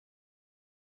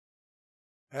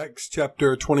Acts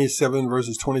chapter 27,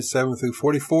 verses 27 through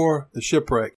 44, the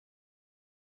shipwreck.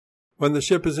 When the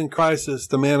ship is in crisis,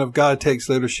 the man of God takes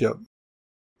leadership.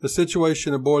 The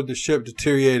situation aboard the ship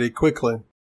deteriorated quickly.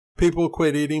 People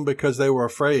quit eating because they were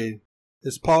afraid.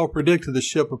 As Paul predicted the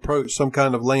ship approached some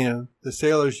kind of land, the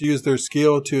sailors used their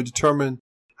skill to determine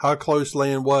how close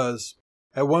land was.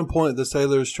 At one point, the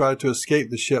sailors tried to escape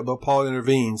the ship, but Paul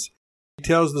intervenes. He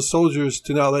tells the soldiers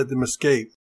to not let them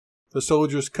escape. The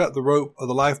soldiers cut the rope of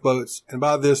the lifeboats and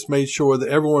by this made sure that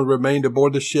everyone remained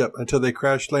aboard the ship until they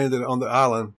crash landed on the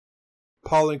island.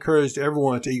 Paul encouraged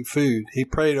everyone to eat food. He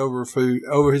prayed over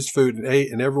his food and ate,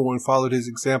 and everyone followed his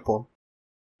example.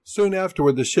 Soon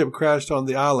afterward, the ship crashed on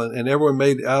the island and everyone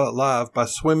made it out alive by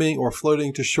swimming or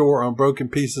floating to shore on broken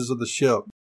pieces of the ship.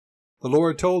 The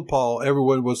Lord told Paul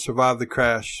everyone would survive the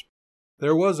crash.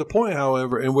 There was a point,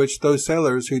 however, in which those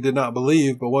sailors who did not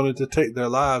believe but wanted to take their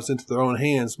lives into their own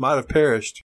hands might have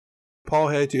perished. Paul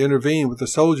had to intervene with the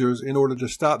soldiers in order to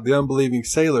stop the unbelieving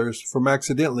sailors from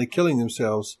accidentally killing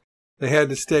themselves. They had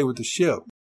to stay with the ship.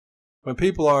 When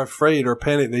people are afraid or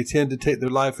panicked, they tend to take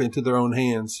their life into their own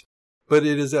hands. But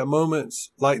it is at moments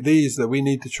like these that we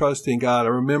need to trust in God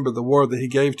and remember the word that He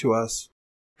gave to us.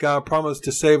 God promised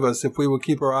to save us if we will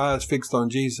keep our eyes fixed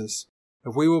on Jesus.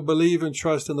 If we will believe and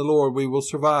trust in the Lord, we will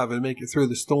survive and make it through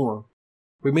the storm.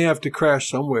 We may have to crash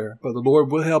somewhere, but the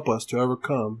Lord will help us to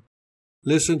overcome.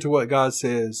 Listen to what God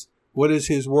says. What is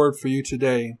His word for you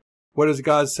today? What is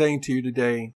God saying to you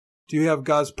today? Do you have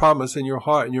God's promise in your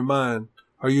heart and your mind?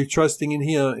 Are you trusting in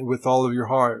Him with all of your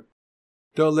heart?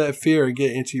 Don't let fear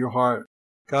get into your heart.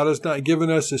 God has not given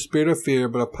us a spirit of fear,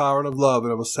 but a power and of love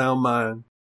and of a sound mind.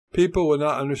 People will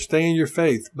not understand your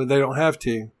faith, but they don't have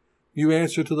to. You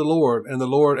answer to the Lord, and the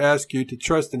Lord asks you to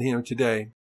trust in Him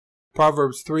today.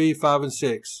 Proverbs 3, 5, and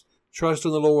 6. Trust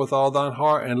in the Lord with all thine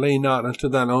heart, and lean not unto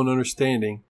thine own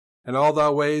understanding. In all thy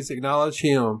ways acknowledge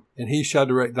Him, and He shall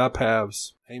direct thy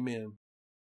paths. Amen.